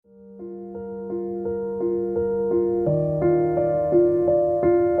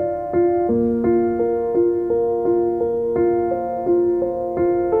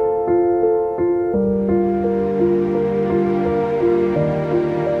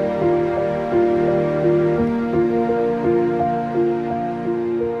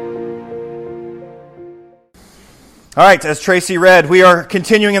All right, as Tracy read, we are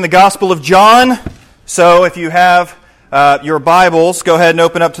continuing in the Gospel of John. So if you have your Bibles, go ahead and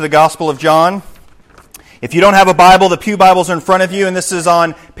open up to the Gospel of John. If you don't have a Bible, the Pew Bibles are in front of you, and this is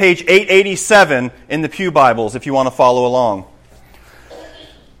on page 887 in the Pew Bibles if you want to follow along.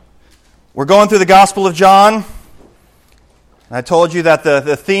 We're going through the Gospel of John. I told you that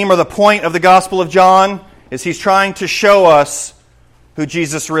the theme or the point of the Gospel of John is he's trying to show us who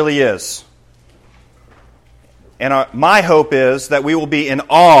Jesus really is. And my hope is that we will be in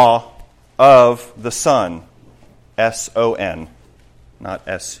awe of the Son. S-O-N, not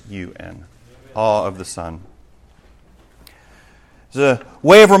S-U-N. Awe of the Son. As a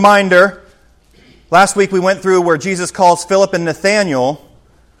way of reminder, last week we went through where Jesus calls Philip and Nathanael.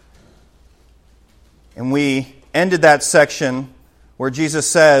 And we ended that section where Jesus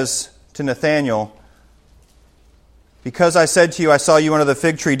says to Nathanael, "Because I said to you, I saw you under the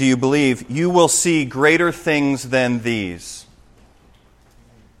fig tree, do you believe? You will see greater things than these."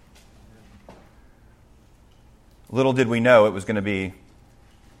 Little did we know it was going to be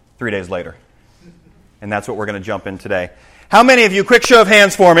 3 days later. And that's what we're going to jump in today. How many of you, quick show of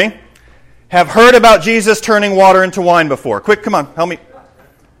hands for me, have heard about Jesus turning water into wine before? Quick, come on, help me.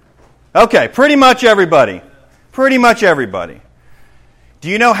 Okay, pretty much everybody. Pretty much everybody. Do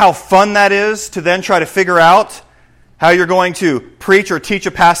you know how fun that is to then try to figure out how you're going to preach or teach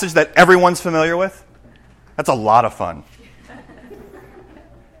a passage that everyone's familiar with? That's a lot of fun.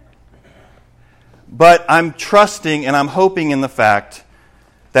 But I'm trusting and I'm hoping in the fact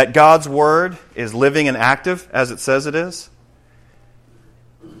that God's Word is living and active, as it says it is,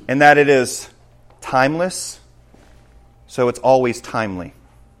 and that it is timeless, so it's always timely.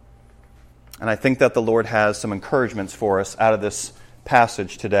 And I think that the Lord has some encouragements for us out of this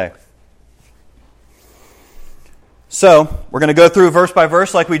passage today. So, we're going to go through verse by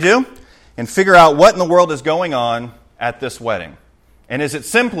verse like we do and figure out what in the world is going on at this wedding. And is it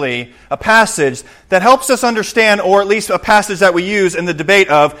simply a passage that helps us understand, or at least a passage that we use in the debate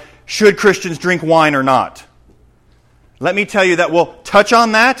of, should Christians drink wine or not? Let me tell you that we'll touch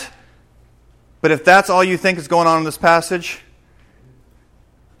on that, but if that's all you think is going on in this passage,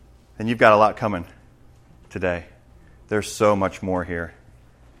 then you've got a lot coming today. There's so much more here.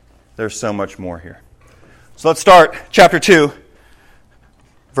 There's so much more here. So let's start chapter 2,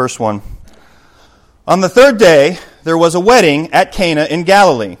 verse 1. On the third day, there was a wedding at Cana in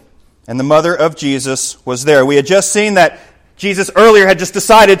Galilee, and the mother of Jesus was there. We had just seen that Jesus earlier had just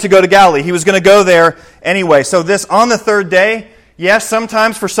decided to go to Galilee. He was going to go there anyway. So this on the third day, yes,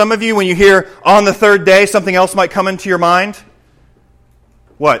 sometimes for some of you, when you hear on the third day, something else might come into your mind.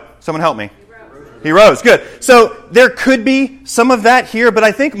 What? Someone help me. He rose. Good. So there could be some of that here, but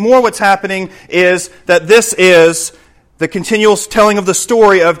I think more what's happening is that this is the continual telling of the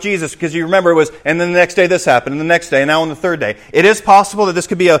story of Jesus, because you remember it was, and then the next day this happened, and the next day, and now on the third day. It is possible that this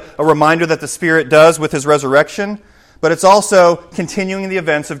could be a reminder that the Spirit does with His resurrection, but it's also continuing the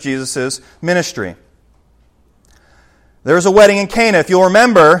events of Jesus' ministry. There's a wedding in Cana. If you'll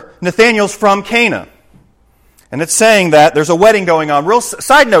remember, Nathanael's from Cana. And it's saying that there's a wedding going on. Real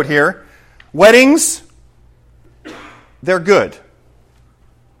side note here, weddings, they're good.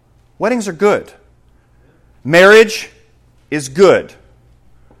 Weddings are good. Marriage is good.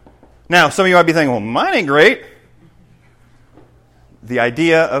 Now, some of you might be thinking, well, mine ain't great. The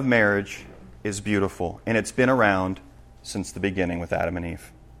idea of marriage is beautiful, and it's been around since the beginning with Adam and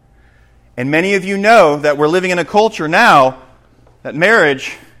Eve. And many of you know that we're living in a culture now that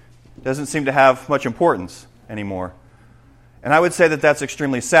marriage doesn't seem to have much importance anymore. And I would say that that's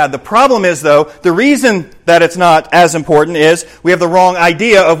extremely sad. The problem is, though, the reason that it's not as important is we have the wrong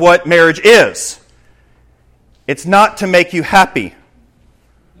idea of what marriage is. It's not to make you happy.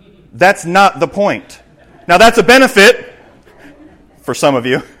 That's not the point. Now, that's a benefit for some of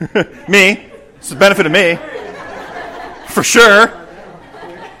you. Me. It's a benefit of me. For sure.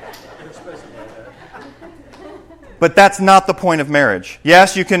 But that's not the point of marriage.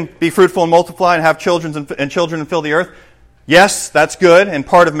 Yes, you can be fruitful and multiply and have children and fill the earth. Yes, that's good and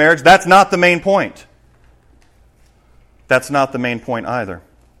part of marriage. That's not the main point. That's not the main point either.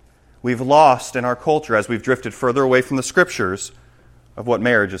 We've lost in our culture, as we've drifted further away from the Scriptures, of what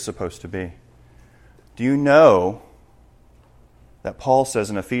marriage is supposed to be. Do you know that Paul says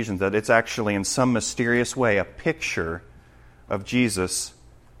in Ephesians that it's actually in some mysterious way a picture of Jesus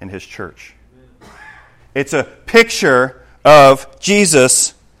and His church? It's a picture of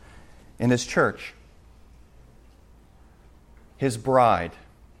Jesus and His church. His bride.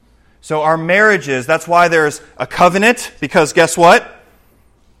 So our marriages, that's why there's a covenant, because guess what?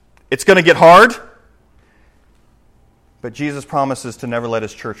 It's going to get hard. But Jesus promises to never let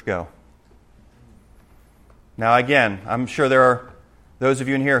His church go. Now again, I'm sure there are those of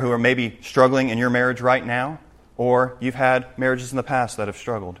you in here who are maybe struggling in your marriage right now, or you've had marriages in the past that have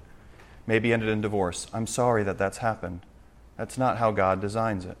struggled, maybe ended in divorce. I'm sorry that that's happened. That's not how God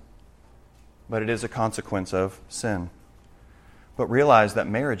designs it. But it is a consequence of sin. But realize that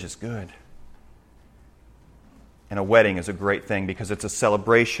marriage is good. And a wedding is a great thing because it's a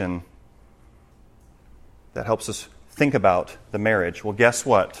celebration that helps us think about the marriage. Well, guess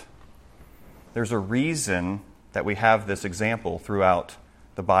what? There's a reason that we have this example throughout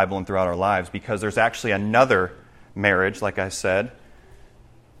the Bible and throughout our lives, because there's actually another marriage, like I said,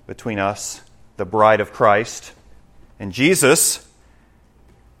 between us, the bride of Christ, and Jesus.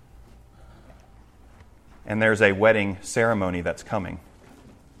 And there's a wedding ceremony that's coming.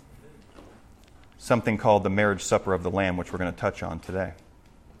 Something called the marriage supper of the Lamb, which we're going to touch on today.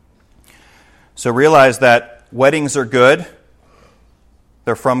 So realize that weddings are good.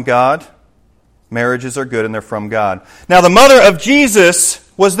 They're from God. Marriages are good and they're from God. Now the mother of Jesus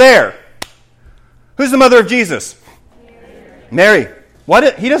was there. Who's the mother of Jesus? Mary.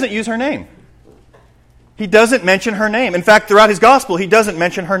 He doesn't use her name. He doesn't mention her name. In fact, throughout his gospel, he doesn't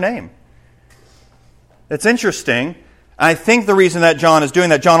mention her name. It's interesting. I think the reason that John is doing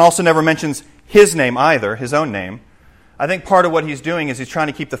that, John also never mentions his name either, his own name. I think part of what he's doing is he's trying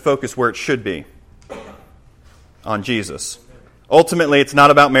to keep the focus where it should be, on Jesus. Ultimately, it's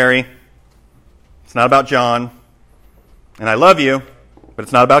not about Mary. It's not about John. And I love you, but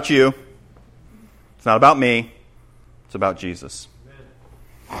it's not about you. It's not about me. It's about Jesus.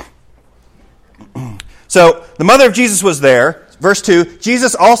 So, the mother of Jesus was there. Verse 2,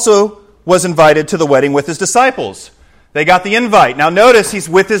 Jesus also was invited to the wedding with his disciples. They got the invite. Now notice he's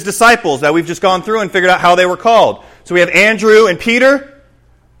with his disciples that we've just gone through and figured out how they were called. So we have Andrew and Peter.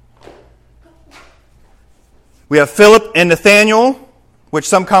 We have Philip and Nathanael, which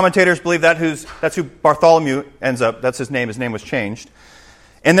some commentators believe that's who Bartholomew ends up. That's his name. His name was changed.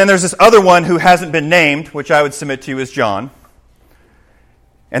 And then there's this other one who hasn't been named, which I would submit to you is John.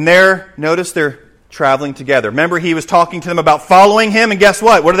 And notice they're traveling together. Remember, he was talking to them about following him, and guess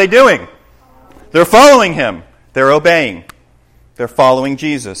what? What are they doing? They're following him. They're obeying. They're following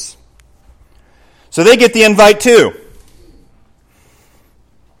Jesus. So they get the invite too.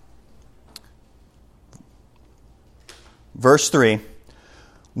 Verse 3.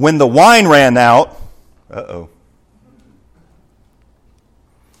 When the wine ran out, the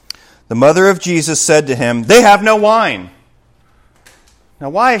mother of Jesus said to him, "They have no wine." Now,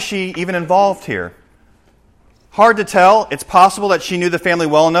 why is she even involved here? Hard to tell. It's possible that she knew the family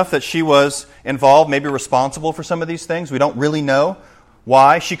well enough that she was involved, maybe responsible for some of these things. We don't really know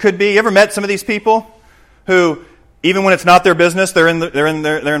why. She could be. You ever met some of these people who, even when it's not their business, they're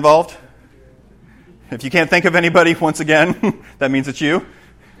involved? If you can't think of anybody, once again, that means it's you.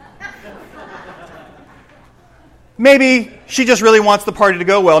 Maybe she just really wants the party to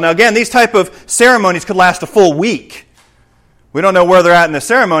go well. Now, again, these type of ceremonies could last a full week. We don't know where they're at in the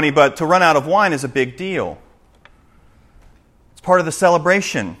ceremony, but to run out of wine is a big deal. It's part of the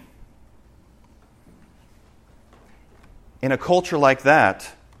celebration. In a culture like that,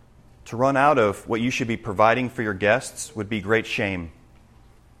 to run out of what you should be providing for your guests would be great shame.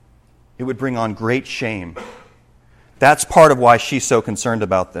 It would bring on great shame. That's part of why she's so concerned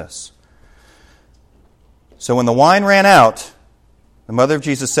about this. So when the wine ran out, the mother of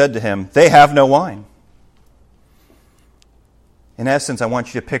Jesus said to him, "They have no wine." In essence, I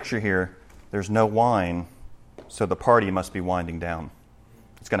want you to picture here, there's no wine, so the party must be winding down.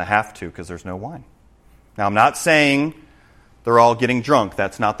 It's going to have to because there's no wine. Now, I'm not saying they're all getting drunk.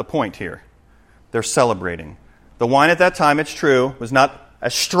 That's not the point here. They're celebrating. The wine at that time, it's true, was not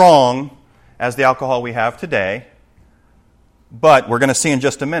as strong as the alcohol we have today. But we're going to see in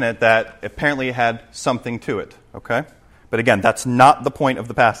just a minute that apparently it had something to it. Okay? But again, that's not the point of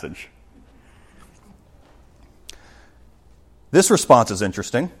the passage. This response is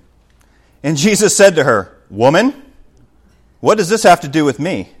interesting. And Jesus said to her, "Woman, what does this have to do with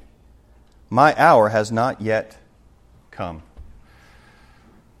me? My hour has not yet come."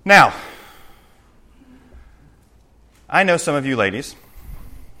 Now, I know some of you ladies,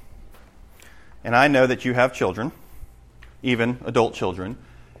 and I know that you have children, even adult children.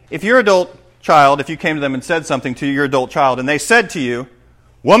 If your adult child, if you came to them and said something to your adult child, and they said to you,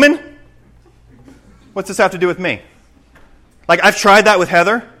 "Woman, what's this have to do with me?" Like, I've tried that with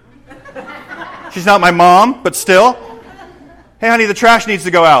Heather. She's not my mom, but still. "Hey, honey, the trash needs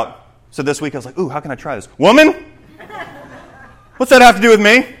to go out." So this week I was like, "Ooh, how can I try this?" "Woman, what's that have to do with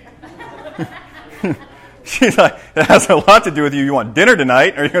me?" She's like, "It has a lot to do with you. You want dinner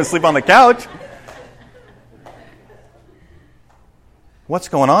tonight, or you're going to sleep on the couch." what's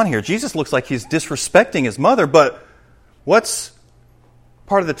going on here? Jesus looks like he's disrespecting his mother, but what's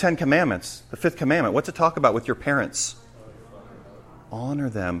part of the 10 Commandments, the 5th commandment? What's it talk about with your parents? Honor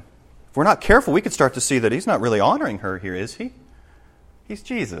them. If we're not careful, we could start to see that he's not really honoring her here, is he? He's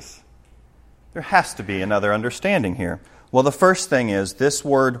Jesus. There has to be another understanding here. Well, the first thing is this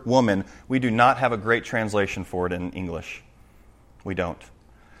word woman, we do not have a great translation for it in English. We don't.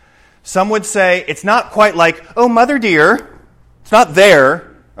 Some would say it's not quite like, oh, mother dear. It's not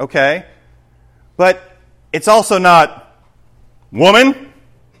there, okay? But it's also not woman.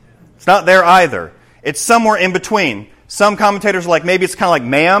 It's not there either. It's somewhere in between. Some commentators are like, maybe it's kind of like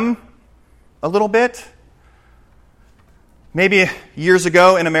ma'am a little bit. Maybe years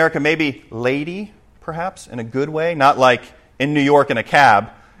ago in America, maybe lady, perhaps, in a good way. Not like in New York in a cab.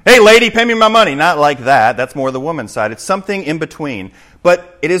 Hey, lady, pay me my money. Not like that. That's more the woman's side. It's something in between.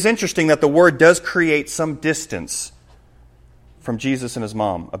 But it is interesting that the word does create some distance from Jesus and his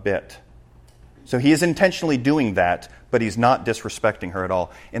mom a bit. So he is intentionally doing that, but he's not disrespecting her at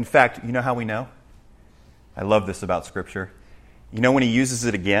all. In fact, you know how we know? I love this about Scripture. You know when he uses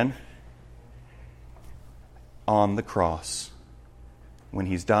it again? On the cross. When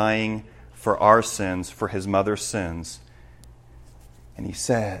he's dying for our sins, for his mother's sins. And he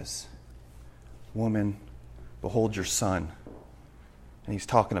says, woman, behold your son. And he's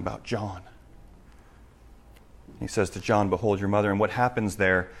talking about John. He says to John, behold your mother. And what happens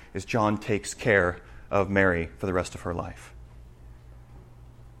there is John takes care of Mary for the rest of her life.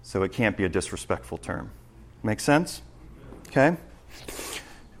 So it can't be a disrespectful term. Make sense? Okay?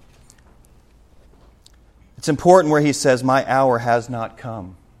 It's important where he says, my hour has not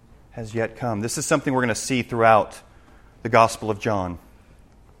come, has yet come. This is something we're going to see throughout the Gospel of John.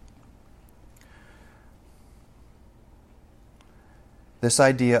 This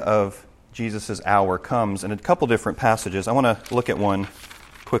idea of Jesus' hour comes in a couple different passages. I want to look at one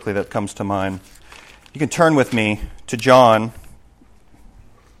quickly that comes to mind. You can turn with me to John.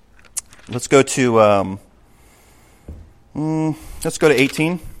 Let's go to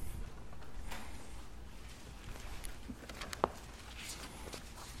 18.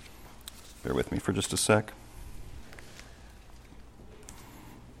 Bear with me for just a sec.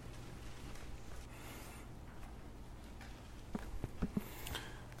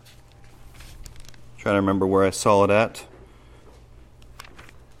 Trying to remember where I saw it at.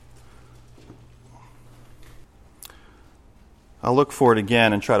 I'll look for it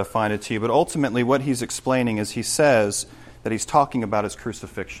again and try to find it to you. But ultimately what he's explaining is he says that he's talking about his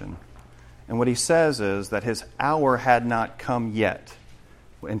crucifixion. And what he says is that his hour had not come yet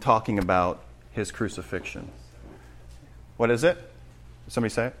in talking about his crucifixion. What is it? Did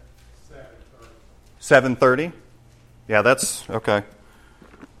somebody say it? 7:30. Yeah, that's okay.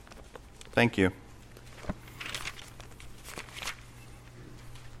 Thank you.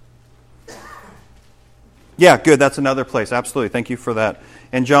 Yeah, good. That's another place. Absolutely. Thank you for that.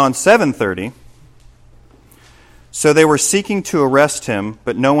 In John 7:30, so they were seeking to arrest him,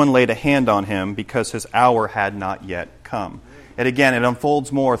 but no one laid a hand on him because his hour had not yet come. And again, it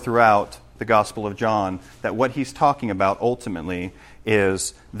unfolds more throughout the Gospel of John that what he's talking about ultimately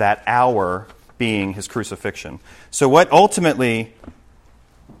is that hour being his crucifixion. So what ultimately...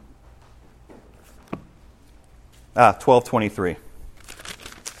 12:23.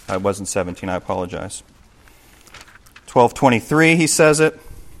 It wasn't 17, I apologize. 12:23, he says it.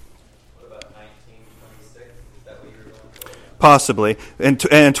 What about 19:26? Is that what you're going for? Possibly. In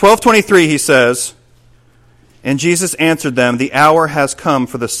 12:23, he says, and Jesus answered them, the hour has come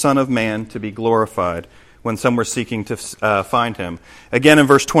for the Son of Man to be glorified, when some were seeking to find him. Again in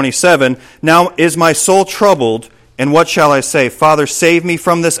verse 27, now is my soul troubled, and what shall I say? Father, save me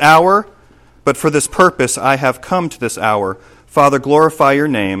from this hour? But for this purpose I have come to this hour. Father, glorify your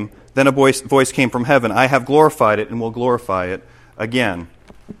name. Then a voice came from heaven. I have glorified it and will glorify it again.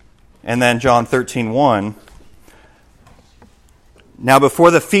 And then John 13:1. Now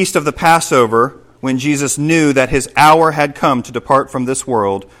before the feast of the Passover, when Jesus knew that his hour had come to depart from this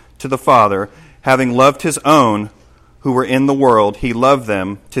world to the Father, having loved his own who were in the world, he loved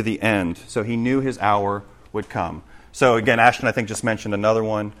them to the end. So he knew his hour would come. So again, Ashton, I think, just mentioned another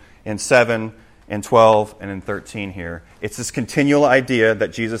one in 7, in 12, and in 13 here. It's this continual idea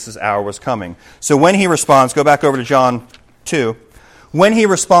that Jesus' hour was coming. So when he responds, go back over to John 2. When he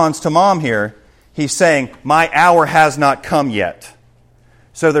responds to Mom here, he's saying, my hour has not come yet.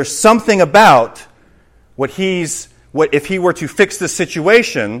 So there's something about what if he were to fix the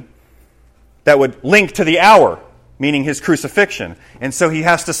situation that would link to the hour, meaning his crucifixion. And so he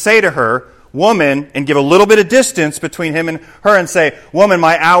has to say to her, woman, and give a little bit of distance between him and her and say, woman,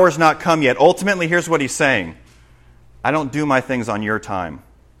 my hour's not come yet. Ultimately, here's what he's saying. I don't do my things on your time.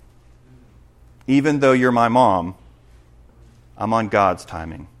 Even though you're my mom, I'm on God's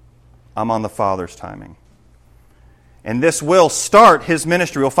timing. I'm on the Father's timing. And this will start his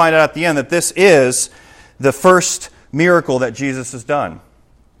ministry. We'll find out at the end that this is the first miracle that Jesus has done.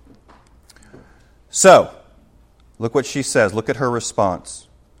 So, look what she says. Look at her response.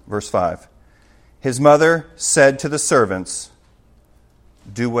 Verse 5. His mother said to the servants,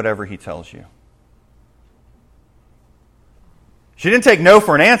 do whatever he tells you. She didn't take no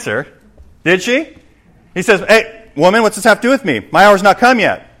for an answer, did she? He says, hey, woman, what's this have to do with me? My hour's not come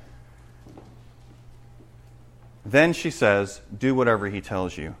yet. Then she says, do whatever he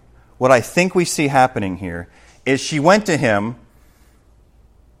tells you. What I think we see happening here is she went to him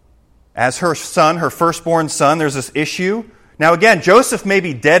as her son, her firstborn son. There's this issue. Now again, Joseph may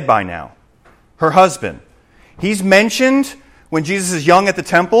be dead by now, her husband. He's mentioned when Jesus is young at the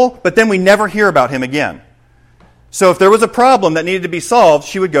temple, but then we never hear about him again. So if there was a problem that needed to be solved,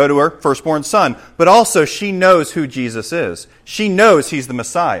 she would go to her firstborn son. But also, she knows who Jesus is. She knows he's the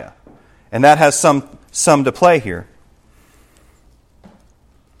Messiah. And that has some to play here.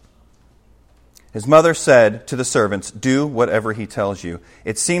 His mother said to the servants, do whatever he tells you.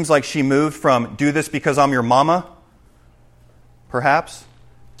 It seems like she moved from, do this because I'm your mama, perhaps,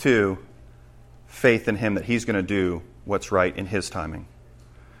 to faith in him that he's going to do what's right in his timing.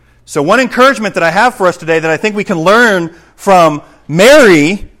 So one encouragement that I have for us today that I think we can learn from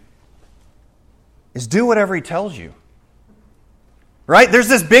Mary is do whatever he tells you. Right? There's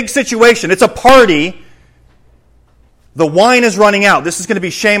this big situation. It's a party. The wine is running out. This is going to be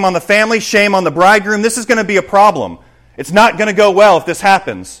shame on the family, shame on the bridegroom. This is going to be a problem. It's not going to go well if this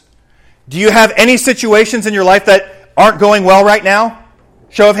happens. Do you have any situations in your life that aren't going well right now?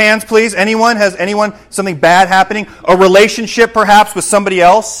 Show of hands, please. Anyone? Has anyone something bad happening? A relationship perhaps with somebody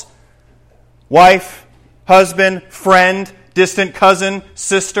else? Wife, husband, friend, distant cousin,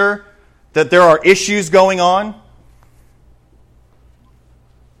 sister, that there are issues going on?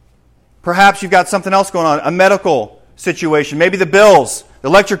 Perhaps you've got something else going on, a medical situation. Maybe the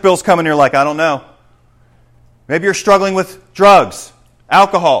electric bills come and you're like, I don't know. Maybe you're struggling with drugs,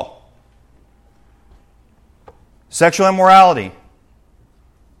 alcohol, sexual immorality.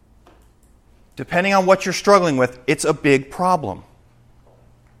 Depending on what you're struggling with, it's a big problem.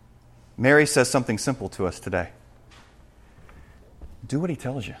 Mary says something simple to us today. Do what he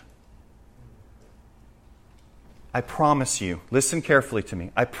tells you. I promise you, listen carefully to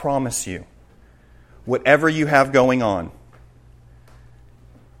me, I promise you, whatever you have going on,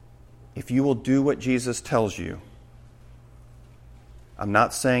 if you will do what Jesus tells you, I'm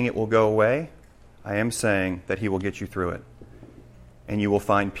not saying it will go away, I am saying that he will get you through it. And you will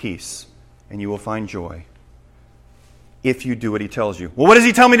find peace, and you will find joy, if you do what he tells you. Well, what does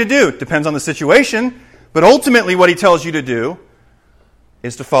he tell me to do? Depends on the situation, but ultimately what he tells you to do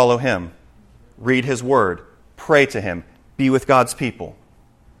is to follow him, read his word, pray to him, be with God's people.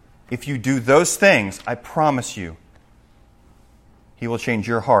 If you do those things, I promise you, he will change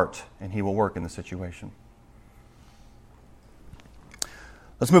your heart and he will work in the situation.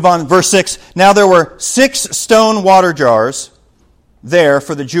 Let's move on. Verse 6. Now there were 6 stone water jars there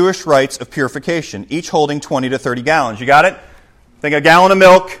for the Jewish rites of purification, each holding 20 to 30 gallons. You got it? Think a gallon of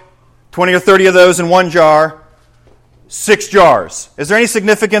milk, 20 or 30 of those in one jar, 6 jars. Is there any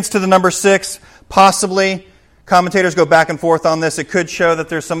significance to the number 6? Possibly. Commentators go back and forth on this. It could show that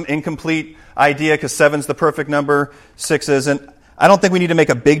there's some incomplete idea because 7's the perfect number, 6 isn't. I don't think we need to make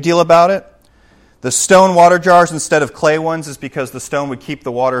a big deal about it. The stone water jars instead of clay ones is because the stone would keep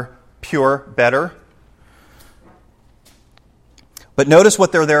the water pure better. But notice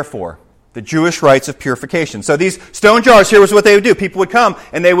what they're there for. The Jewish rites of purification. So these stone jars, here was what they would do. People would come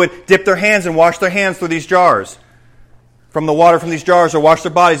and they would dip their hands and wash their hands through these jars. From the water from these jars, or wash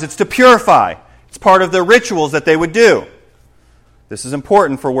their bodies. It's to purify. It's part of the rituals that they would do. This is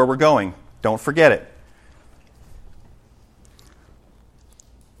important for where we're going. Don't forget it.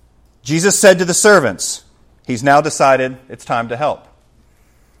 Jesus said to the servants, he's now decided it's time to help.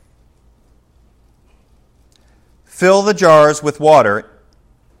 Fill the jars with water,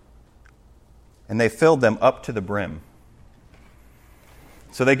 and they filled them up to the brim.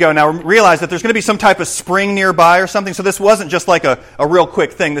 So they go. Now realize that there's going to be some type of spring nearby or something, so this wasn't just like a real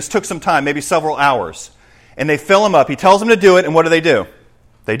quick thing. This took some time, maybe several hours. And they fill them up. He tells them to do it, and what do? They do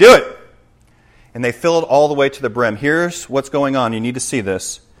it. And they fill it all the way to the brim. Here's what's going on. You need to see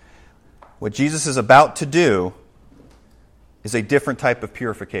this. What Jesus is about to do is a different type of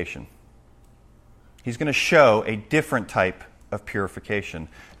purification. He's going to show a different type of purification.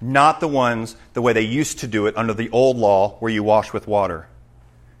 Not the way they used to do it under the old law where you wash with water.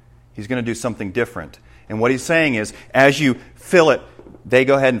 He's going to do something different. And what he's saying is, as you fill it, they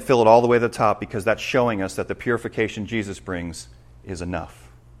go ahead and fill it all the way to the top because that's showing us that the purification Jesus brings is enough.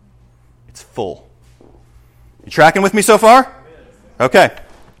 It's full. You tracking with me so far? Okay.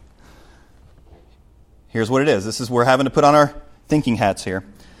 Here's what it is. This is, we're having to put on our thinking hats here.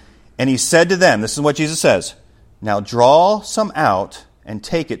 And he said to them, this is what Jesus says, now draw some out and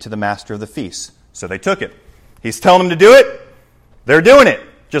take it to the master of the feast. So they took it. He's telling them to do it. They're doing it.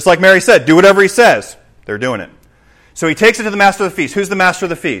 Just like Mary said, do whatever he says. They're doing it. So he takes it to the master of the feast. Who's the master of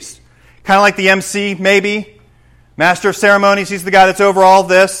the feast? Kind of like the MC, maybe. Master of ceremonies. He's the guy that's over all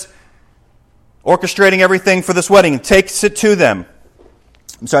this, orchestrating everything for this wedding. And takes it to them.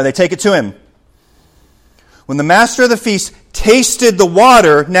 They take it to him. When the master of the feast tasted the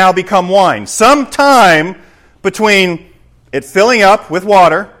water now become wine. Sometime between it filling up with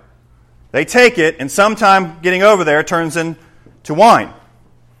water, they take it, and sometime getting over there, it turns into wine.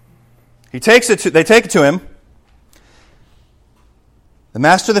 They take it to him. The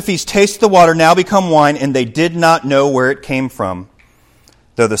master of the feast tasted the water now become wine, and they did not know where it came from,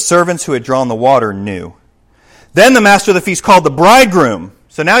 though the servants who had drawn the water knew. Then the master of the feast called the bridegroom.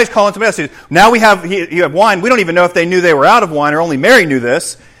 So now he's calling somebody else. Now you have wine. We don't even know if they knew they were out of wine, or only Mary knew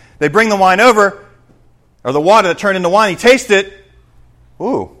this. They bring the wine over, or the water that turned into wine. He tastes it.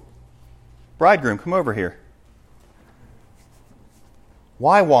 Ooh, bridegroom, come over here.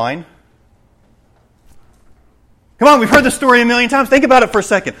 Why wine? Come on, we've heard this story a million times. Think about it for a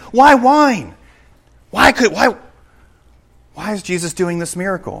second. Why wine? Why is Jesus doing this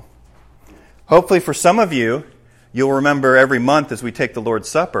miracle? Hopefully for some of you, you'll remember every month as we take the Lord's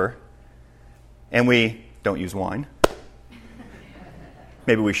Supper, and we don't use wine.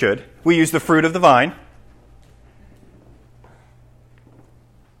 Maybe we should. We use the fruit of the vine.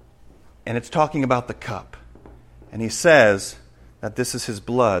 And it's talking about the cup. And he says that this is his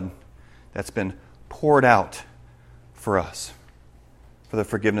blood that's been poured out for us, for the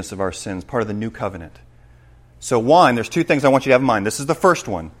forgiveness of our sins, part of the new covenant. So wine, there's two things I want you to have in mind. This is the first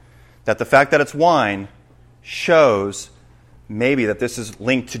one, that the fact that it's wine shows maybe that this is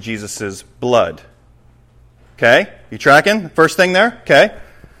linked to Jesus' blood. Okay? You tracking? First thing there? Okay.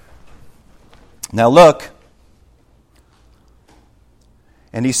 Now look.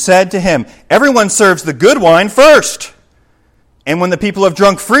 And he said to him, everyone serves the good wine first, and when the people have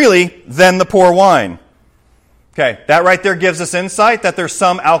drunk freely, then the poor wine. Okay, that right there gives us insight that there's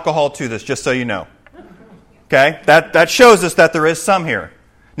some alcohol to this, just so you know. Okay, that shows us that there is some here.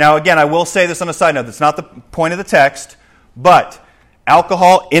 Now, again, I will say this on a side note. That's not the point of the text, but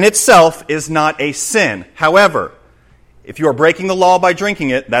alcohol in itself is not a sin. However, if you are breaking the law by drinking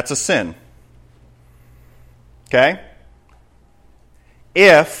it, that's a sin. Okay?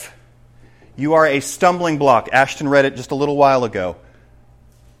 If you are a stumbling block, Ashton read it just a little while ago.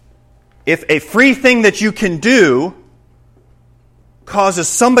 If a free thing that you can do causes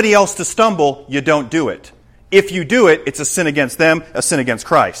somebody else to stumble, you don't do it. If you do it, it's a sin against them, a sin against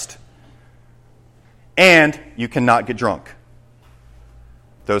Christ. And you cannot get drunk.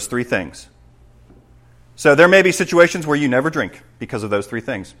 Those three things. So there may be situations where you never drink because of those three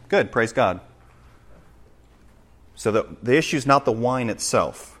things. Good, praise God. So the issue is not the wine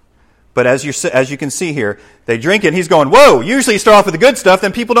itself. But as you can see here, they drink it, and he's going, whoa, usually you start off with the good stuff,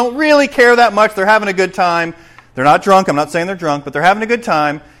 then people don't really care that much. They're having a good time. They're not drunk. I'm not saying they're drunk, but they're having a good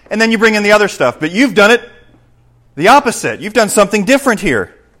time. And then you bring in the other stuff. But you've done it the opposite. You've done something different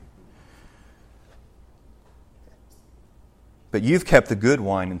here. But you've kept the good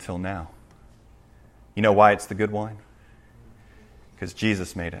wine until now. You know why it's the good wine? Because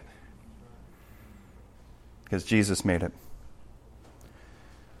Jesus made it. Because Jesus made it.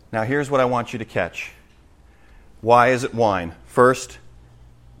 Now here's what I want you to catch. Why is it wine? First,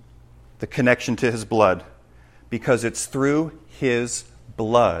 the connection to his blood. Because it's through his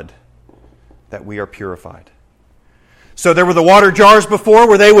blood that we are purified. So there were the water jars before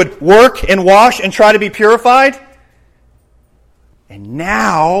where they would work and wash and try to be purified. And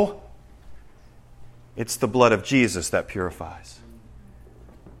now it's the blood of Jesus that purifies.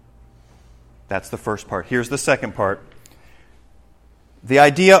 That's the first part. Here's the second part. The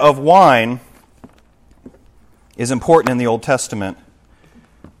idea of wine is important in the Old Testament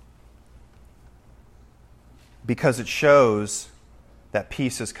because it shows that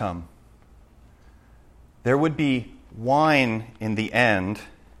peace has come. There would be wine in the end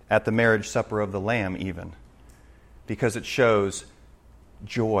at the marriage supper of the Lamb even, because it shows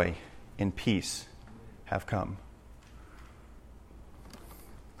joy and peace have come.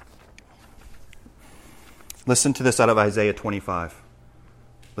 Listen to this out of Isaiah 25.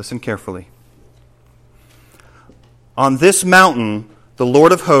 Listen carefully. On this mountain, the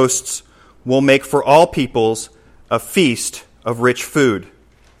Lord of hosts will make for all peoples a feast of rich food,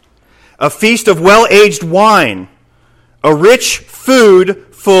 a feast of well-aged wine, a rich food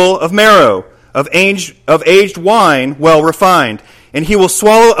full of marrow, of aged wine well refined. And he will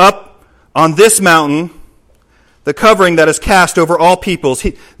swallow up on this mountain the covering that is cast over all peoples,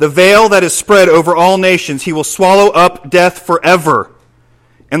 the veil that is spread over all nations. He will swallow up death forever.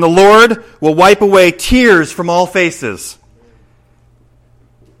 And the Lord will wipe away tears from all faces.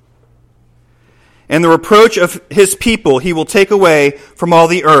 And the reproach of his people he will take away from all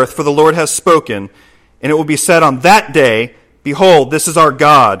the earth, for the Lord has spoken. And it will be said on that day, behold, this is our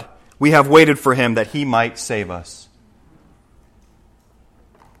God. We have waited for him that he might save us.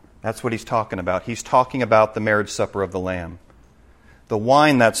 That's what he's talking about. He's talking about the marriage supper of the Lamb. The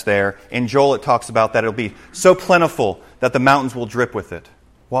wine that's there, in Joel it talks about that it'll be so plentiful that the mountains will drip with it.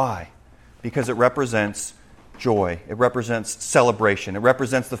 Why? Because it represents joy. It represents celebration. It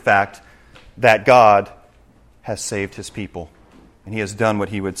represents the fact that God has saved his people. And he has done what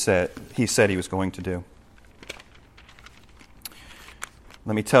he said he was going to do.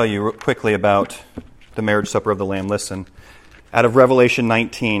 Let me tell you quickly about the marriage supper of the Lamb. Listen. Out of Revelation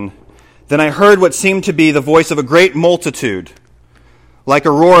 19, then I heard what seemed to be the voice of a great multitude, like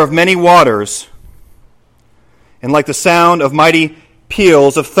a roar of many waters, and like the sound of mighty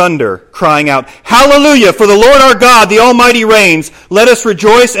peals of thunder, crying out, Hallelujah, for the Lord our God, the Almighty reigns. Let us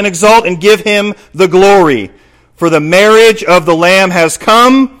rejoice and exult and give him the glory. For the marriage of the Lamb has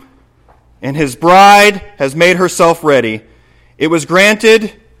come, and his bride has made herself ready. It was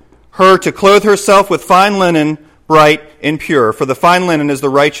granted her to clothe herself with fine linen, bright and pure, for the fine linen is the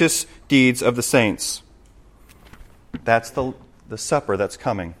righteous deeds of the saints. That's the supper that's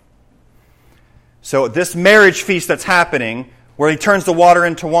coming. So this marriage feast that's happening, where he turns the water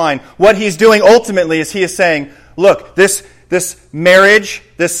into wine, what he's doing ultimately is he is saying, look, this marriage,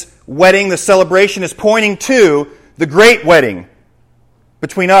 this wedding, this celebration is pointing to the great wedding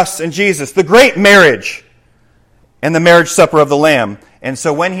between us and Jesus, the great marriage and the marriage supper of the Lamb. And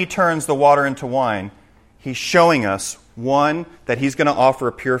so when he turns the water into wine, he's showing us, one, that he's going to offer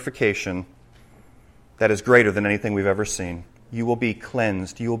a purification that is greater than anything we've ever seen. You will be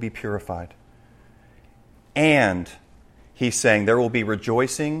cleansed. You will be purified. And he's saying there will be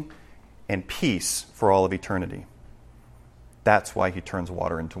rejoicing and peace for all of eternity. That's why he turns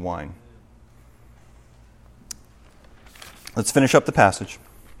water into wine. Let's finish up the passage.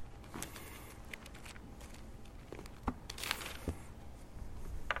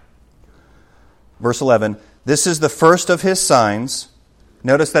 Verse 11, this is the first of his signs.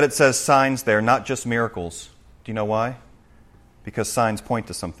 Notice that it says signs there, not just miracles. Do you know why? Because signs point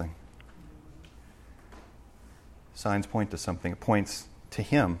to something. Signs point to something. It points to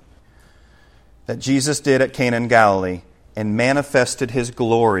him. That Jesus did at Cana in Galilee and manifested his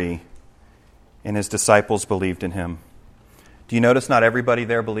glory, and his disciples believed in him. Do you notice not everybody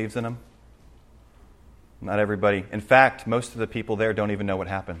there believes in him? Not everybody. In fact, most of the people there don't even know what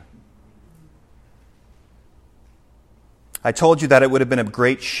happened. I told you that it would have been a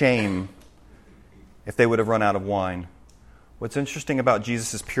great shame if they would have run out of wine. What's interesting about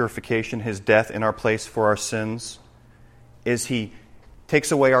Jesus' purification, his death in our place for our sins, is he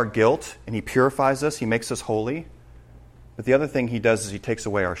takes away our guilt and he purifies us. He makes us holy. But the other thing he does is he takes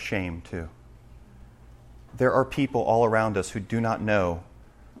away our shame too. There are people all around us who do not know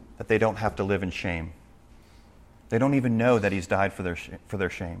that they don't have to live in shame. They don't even know that he's died for their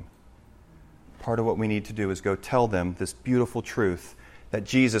shame. Part of what we need to do is go tell them this beautiful truth that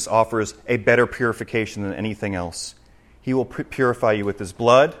Jesus offers a better purification than anything else. He will purify you with his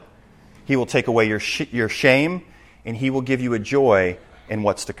blood. He will take away your shame, and he will give you a joy in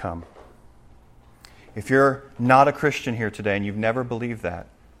what's to come. If you're not a Christian here today and you've never believed that,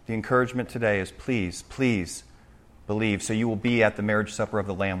 the encouragement today is please, please believe so you will be at the marriage supper of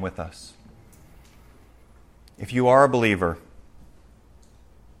the Lamb with us. If you are a believer,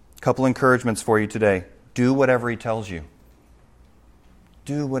 a couple encouragements for you today. Do whatever he tells you.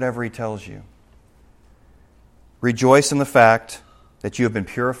 Do whatever he tells you. Rejoice in the fact that you have been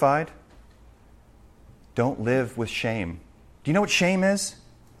purified. Don't live with shame. Do you know what shame is?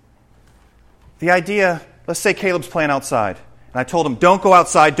 The idea, let's say Caleb's playing outside. And I told him, don't go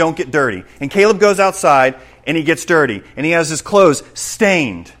outside, don't get dirty. And Caleb goes outside and he gets dirty. And he has his clothes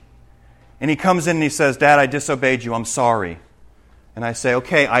stained. And he comes in and he says, Dad, I disobeyed you, I'm sorry. And I say,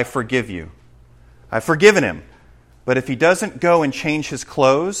 okay, I forgive you. I've forgiven him. But if he doesn't go and change his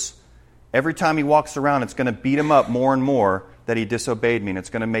clothes, every time he walks around, it's going to beat him up more and more that he disobeyed me, and it's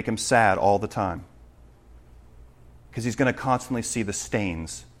going to make him sad all the time. Because he's going to constantly see the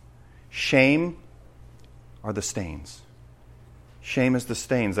stains. Shame are the stains. Shame is the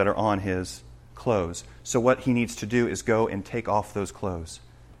stains that are on his clothes. So what he needs to do is go and take off those clothes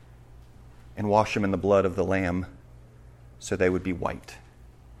and wash them in the blood of the Lamb so they would be white.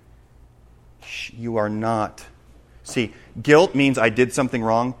 You are not... See, guilt means I did something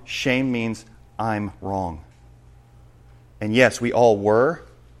wrong. Shame means I'm wrong. And yes, we all were,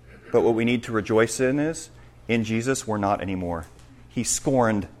 but what we need to rejoice in is, in Jesus, we're not anymore. He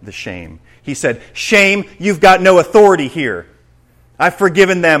scorned the shame. He said, shame, you've got no authority here. I've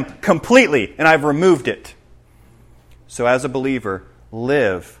forgiven them completely, and I've removed it. So as a believer,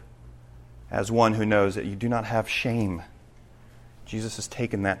 live as one who knows that you do not have shame. Jesus has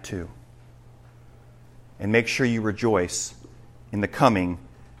taken that too. And make sure you rejoice in the coming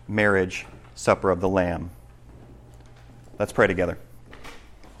marriage supper of the Lamb. Let's pray together.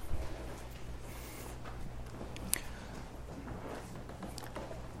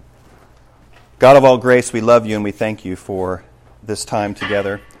 God of all grace, we love you and we thank you for this time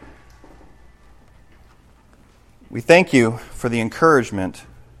together. We thank you for the encouragement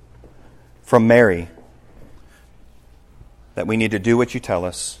from Mary that we need to do what you tell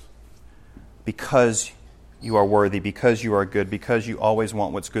us because you are worthy, because you are good, because you always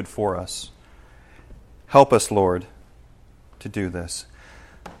want what's good for us. Help us, Lord, to do this.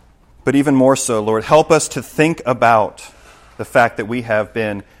 But even more so, Lord, help us to think about the fact that we have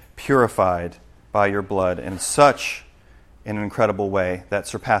been purified by your blood in such an incredible way that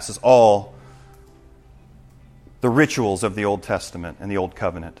surpasses all the rituals of the Old Testament and the Old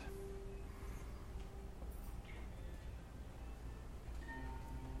Covenant.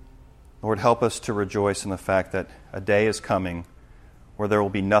 Lord, help us to rejoice in the fact that a day is coming where there will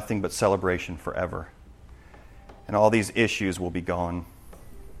be nothing but celebration forever. And all these issues will be gone.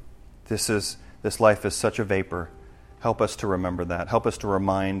 This life is such a vapor. Help us to remember that. Help us to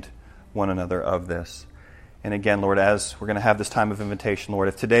remind one another of this. And again, Lord, as we're going to have this time of invitation, Lord,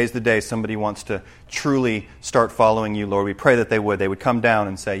 if today's the day somebody wants to truly start following you, Lord, we pray that they would. They would come down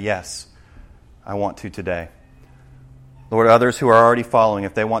and say, yes, I want to today. Lord, others who are already following,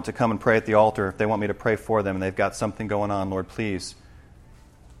 if they want to come and pray at the altar, if they want me to pray for them and they've got something going on, Lord, please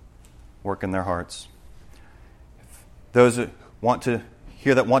work in their hearts. Those that want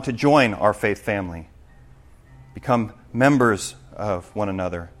to join our faith family, become members of one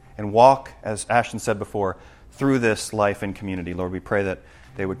another, and walk, as Ashton said before, through this life and community. Lord, we pray that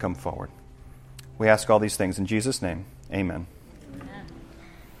they would come forward. We ask all these things in Jesus' name. Amen.